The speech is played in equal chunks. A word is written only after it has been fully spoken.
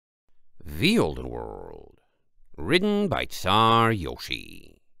The Olden World, written by Czar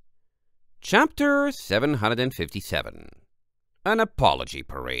Yoshi. Chapter 757, An Apology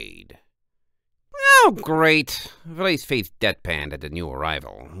Parade. Oh, great. Valet's face deadpanned at the new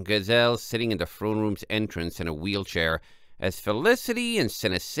arrival. Gazelle sitting in the throne room's entrance in a wheelchair as Felicity and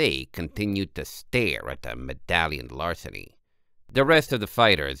Sensei continued to stare at the medallion larceny. The rest of the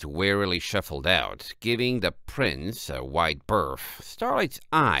fighters warily shuffled out, giving the prince a wide berth, Starlight's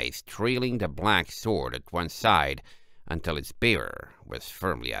eyes trailing the black sword at one side until its bearer was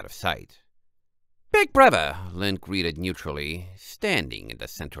firmly out of sight. "Big brother," Lynn greeted neutrally, standing in the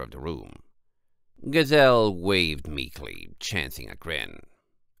center of the room. Gazelle waved meekly, chancing a grin.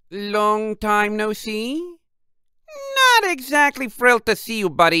 "Long time no see?" "Not exactly thrilled to see you,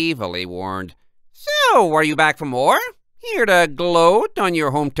 buddy," Valet warned. "So, are you back for more? Here to gloat on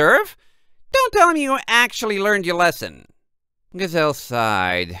your home turf? Don't tell me you actually learned your lesson." Gazelle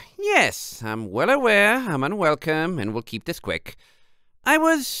sighed. "Yes, I'm well aware I'm unwelcome and will keep this quick. I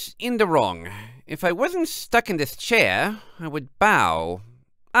was in the wrong. If I wasn't stuck in this chair, I would bow.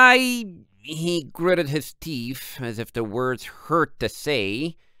 He gritted his teeth as if the words hurt to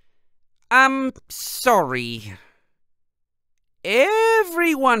say. "I'm sorry."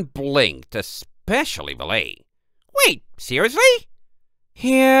 Everyone blinked, especially Valet. "Wait, seriously?"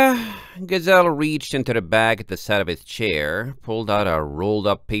 Here, Gazelle reached into the bag at the side of his chair, pulled out a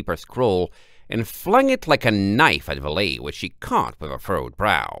rolled-up paper scroll, and flung it like a knife at Valet, which she caught with a furrowed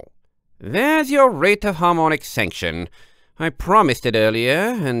brow. "There's your rate of harmonic sanction. I promised it earlier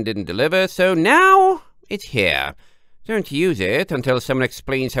and didn't deliver, so now it's here. Don't use it until someone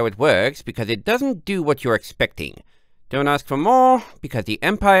explains how it works, because it doesn't do what you're expecting. Don't ask for more, because the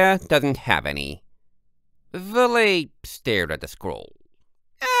Empire doesn't have any." Valet stared at the scroll.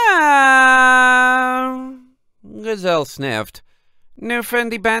 Gazelle sniffed. "No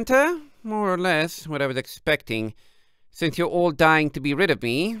friendly banter? More or less what I was expecting. Since you're all dying to be rid of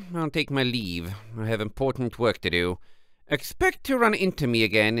me, I'll take my leave. I have important work to do. Expect to run into me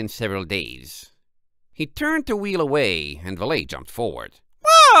again in several days." He turned to wheel away, and Valet jumped forward.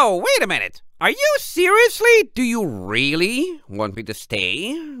 "Whoa, wait a minute! Are you seriously? Do you really want me to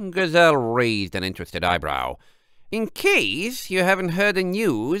stay?" Gazelle raised an interested eyebrow. "In case you haven't heard the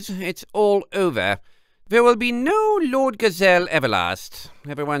news, it's all over. There will be no Lord Gazelle Everlast.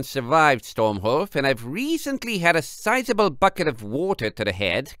 Everyone survived Stormhoof, and I've recently had a sizable bucket of water to the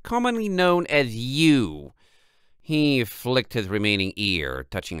head, commonly known as you." He flicked his remaining ear,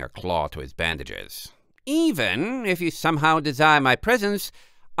 touching a claw to his bandages. "Even if you somehow desire my presence,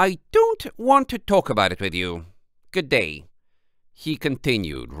 I don't want to talk about it with you. Good day." He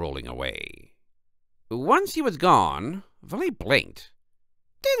continued, rolling away. Once he was gone, Valet blinked.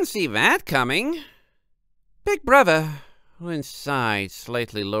 "Didn't see that coming." "Big brother," Lynn sighed,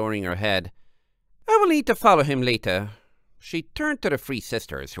 slightly lowering her head. "I will need to follow him later." She turned to the three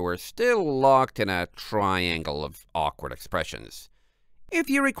sisters, who were still locked in a triangle of awkward expressions. "If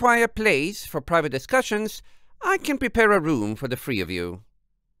you require a place for private discussions, I can prepare a room for the three of you."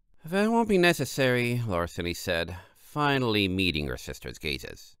 "That won't be necessary," Larceny said, finally meeting her sister's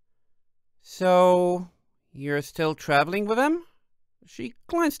gazes. "So, you're still traveling with them?" She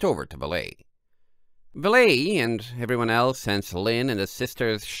glanced over to Valet. Valet and everyone else, since Lynn and the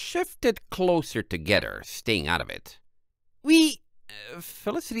sisters shifted closer together, staying out of it.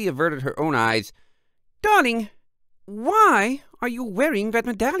 Felicity averted her own eyes. "Darling, why are you wearing that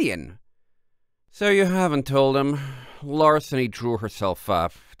medallion?" "So you haven't told him." Larceny drew herself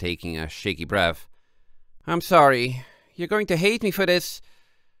up, taking a shaky breath. "I'm sorry. You're going to hate me for this."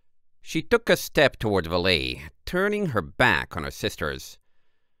 She took a step toward Valet, turning her back on her sisters.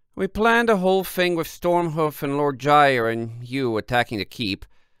 "We planned the whole thing with Stormhoof and Lord Gyre and you attacking the keep.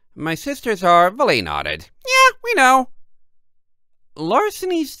 My sisters are..." Valet nodded. "Yeah, we know."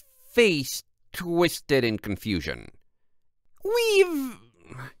 Larceny's face twisted in confusion. "We've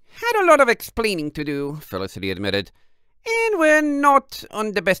had a lot of explaining to do," Felicity admitted, "and we're not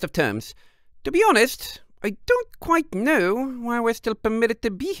on the best of terms. To be honest, I don't quite know why we're still permitted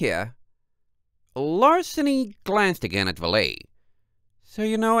to be here." Larceny glanced again at Valet. "So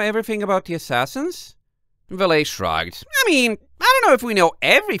you know everything about the assassins?" Valet shrugged. I don't know if we know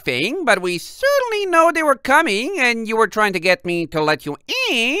everything, but we certainly know they were coming, and you were trying to get me to let you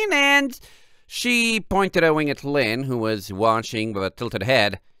in, and..." She pointed a wing at Lynn, who was watching with a tilted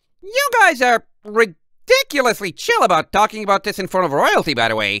head. "You guys are ridiculously chill about talking about this in front of royalty, by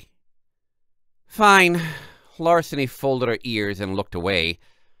the way." "Fine." Larceny folded her ears and looked away.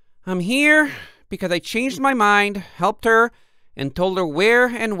 "I'm here because I changed my mind, helped her, and told her where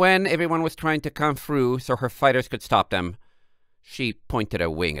and when everyone was trying to come through so her fighters could stop them. She pointed her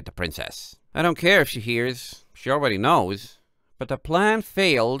wing at the princess. I don't care if she hears. She already knows. But the plan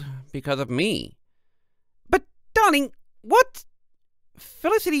failed because of me. But, darling, what?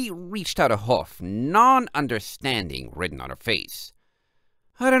 Felicity reached out a hoof, non-understanding written on her face.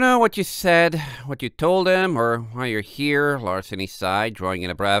 I don't know what you said, what you told him, or why you're here, Larceny sighed, drawing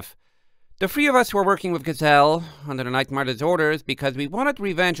in a breath. The three of us were working with Gazelle under the Night Martyr's orders because we wanted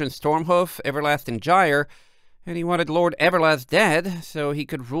revenge on Stormhoof, Everlasting Gyre, and he wanted Lord Everlast dead so he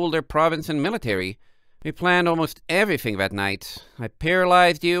could rule their province and military. We planned almost everything that night. I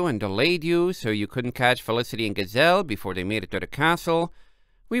paralyzed you and delayed you so you couldn't catch Felicity and Gazelle before they made it to the castle.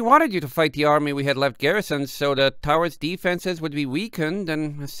 We wanted you to fight the army we had left garrisoned so the tower's defenses would be weakened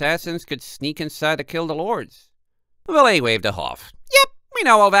and assassins could sneak inside to kill the lords. Valet waved a hoof. Yep, we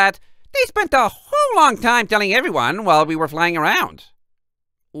know all that. They spent a whole long time telling everyone while we were flying around.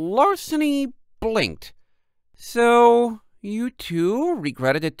 Larceny blinked. So, you two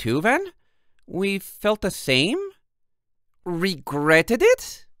regretted it too, then? We felt the same? Regretted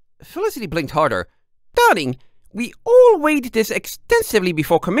it? Felicity blinked harder. Darling, we all weighed this extensively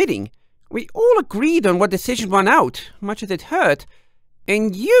before committing. We all agreed on what decision won out, much as it hurt.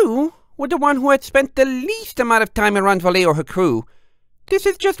 And you were the one who had spent the least amount of time around Valet or her crew. This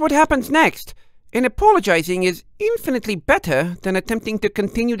is just what happens next, and apologizing is infinitely better than attempting to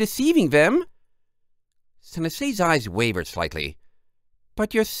continue deceiving them. Sensei's eyes wavered slightly.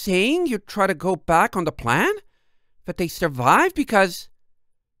 But you're saying you'd try to go back on the plan? That they survived because...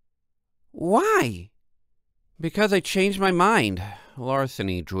 Why? Because I changed my mind.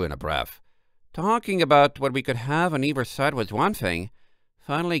 Larceny drew in a breath. Talking about what we could have on either side was one thing.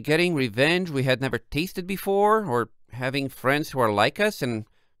 Finally getting revenge we had never tasted before, or having friends who are like us and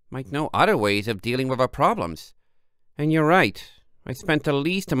might know other ways of dealing with our problems. And you're right. I spent the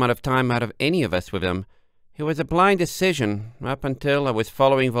least amount of time out of any of us with him. It was a blind decision, up until I was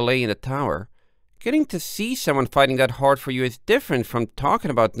following Valet in the tower. Getting to see someone fighting that hard for you is different from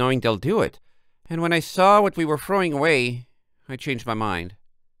talking about knowing they'll do it. And when I saw what we were throwing away, I changed my mind.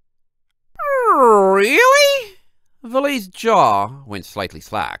 Really? Valet's jaw went slightly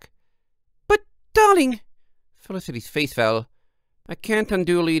slack. But, darling... Felicity's face fell. I can't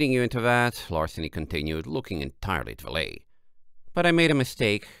undo leading you into that, Larceny continued, looking entirely at Valet. But I made a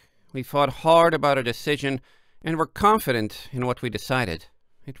mistake. We fought hard about our decision, and were confident in what we decided.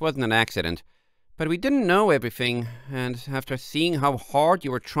 It wasn't an accident, but we didn't know everything, and after seeing how hard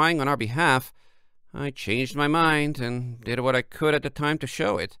you were trying on our behalf, I changed my mind and did what I could at the time to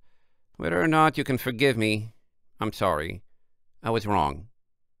show it. Whether or not you can forgive me, I'm sorry. I was wrong.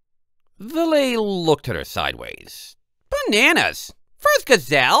 Valet looked at her sideways. Bananas! First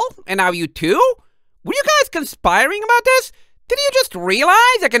Gazelle, and now you too? Were you guys conspiring about this? Did you just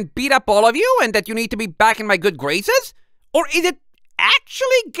realize I can beat up all of you and that you need to be back in my good graces? Or is it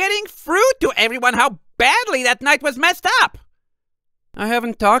actually getting through to everyone how badly that night was messed up? I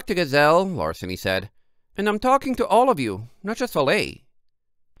haven't talked to Gazelle, Larceny said. And I'm talking to all of you, not just Valet.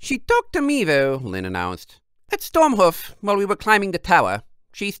 She talked to me, though, Lynn announced. At Stormhoof, while we were climbing the tower.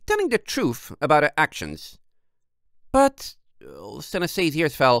 She's telling the truth about her actions. But, Sensei's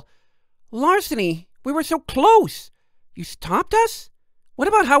ears fell. Larceny, we were so close. You stopped us? What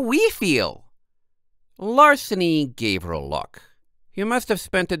about how we feel? Larceny gave her a look. You must have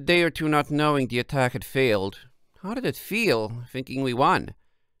spent a day or two not knowing the attack had failed. How did it feel, thinking we won?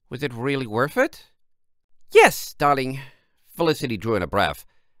 Was it really worth it? Yes, darling. Felicity drew in a breath.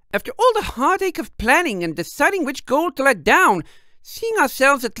 After all the heartache of planning and deciding which goal to let down, seeing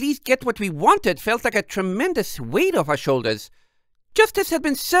ourselves at least get what we wanted felt like a tremendous weight off our shoulders. Justice had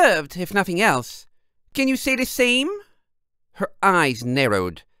been served, if nothing else. Can you say the same? Her eyes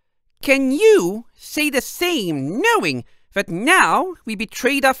narrowed. Can you say the same, knowing that now we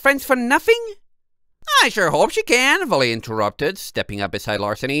betrayed our friends for nothing? I sure hope she can, Valet interrupted, stepping up beside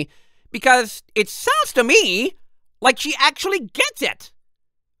Larceny, because it sounds to me like she actually gets it.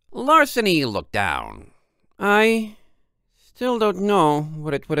 Larceny looked down. I still don't know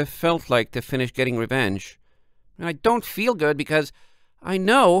what it would have felt like to finish getting revenge. And I don't feel good because I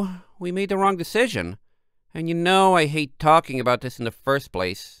know we made the wrong decision. And you know I hate talking about this in the first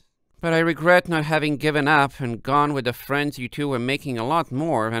place. But I regret not having given up and gone with the friends you two were making a lot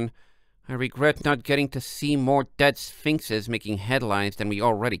more, and I regret not getting to see more dead sphinxes making headlines than we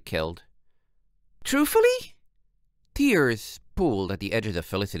already killed. Truthfully? Tears pooled at the edges of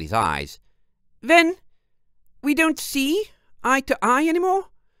Felicity's eyes. Then, we don't see eye to eye anymore?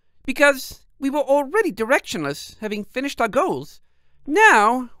 Because we were already directionless, having finished our goals.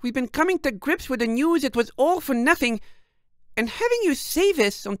 Now, we've been coming to grips with the news it was all for nothing, and having you say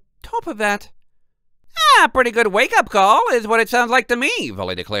this on top of that... "Ah, pretty good wake-up call is what it sounds like to me,"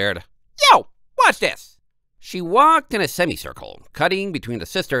 Volley declared. "Yo, watch this." She walked in a semicircle, cutting between the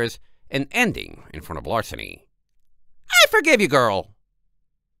sisters and ending in front of Larceny. "I forgive you, girl."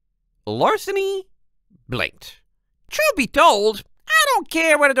 Larceny blinked. "Truth be told, I don't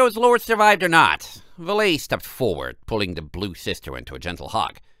care whether those lords survived or not." Valet stepped forward, pulling the blue sister into a gentle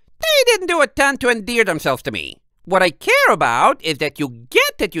hug. "They didn't do a ton to endear themselves to me. What I care about is that you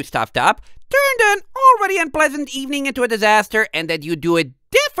get that you stuffed up, turned an already unpleasant evening into a disaster, and that you do it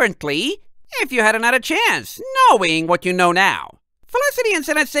differently if you had another chance, knowing what you know now. Felicity and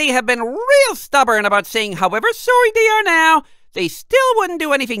Sensei have been real stubborn about saying however sorry they are now, they still wouldn't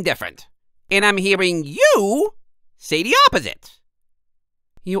do anything different. And I'm hearing you say the opposite."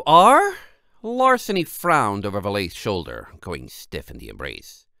 "You are?" Larceny frowned over Valet's shoulder, going stiff in the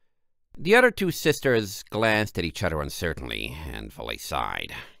embrace. The other two sisters glanced at each other uncertainly, and Valet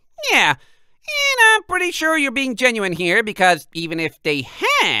sighed. "Yeah, and I'm pretty sure you're being genuine here, because even if they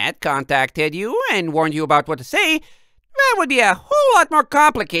had contacted you and warned you about what to say, that would be a whole lot more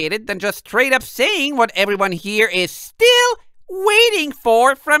complicated than just straight up saying what everyone here is still waiting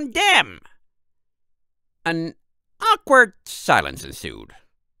for from them." An awkward silence ensued.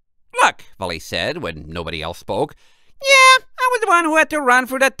 "Look," Valet said when nobody else spoke, "yeah, I was the one who had to run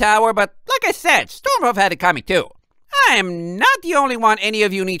through that tower, but like I said, Stormhoof had it coming too. I am not the only one any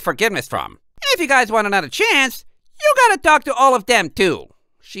of you need forgiveness from. If you guys want another chance, you gotta talk to all of them too."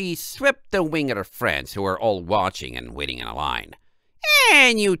 She swept the wing at her friends, who were all watching and waiting in a line.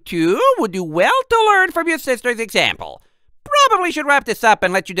 "And you two would do well to learn from your sister's example. Probably should wrap this up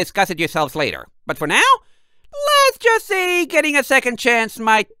and let you discuss it yourselves later. But for now, let's just say getting a second chance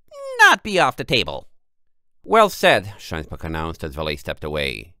might not be off the table." "Well said," Shinesbuck announced as Valet stepped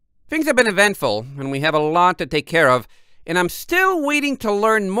away. "Things have been eventful, and we have a lot to take care of, and I'm still waiting to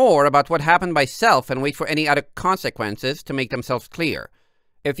learn more about what happened myself and wait for any other consequences to make themselves clear.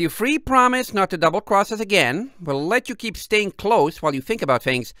 If you free promise not to double-cross us again, we'll let you keep staying close while you think about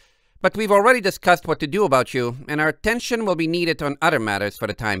things, but we've already discussed what to do about you, and our attention will be needed on other matters for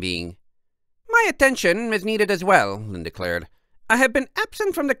the time being." "My attention is needed as well," Lynn declared. "I have been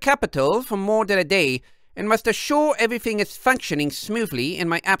absent from the capital for more than a day, and must assure everything is functioning smoothly in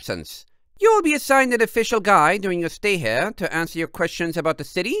my absence. You will be assigned an official guide during your stay here to answer your questions about the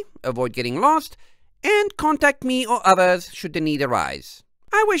city, avoid getting lost, and contact me or others should the need arise.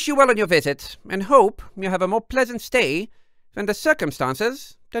 I wish you well on your visit, and hope you have a more pleasant stay than the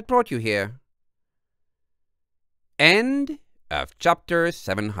circumstances that brought you here." End of chapter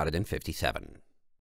 757.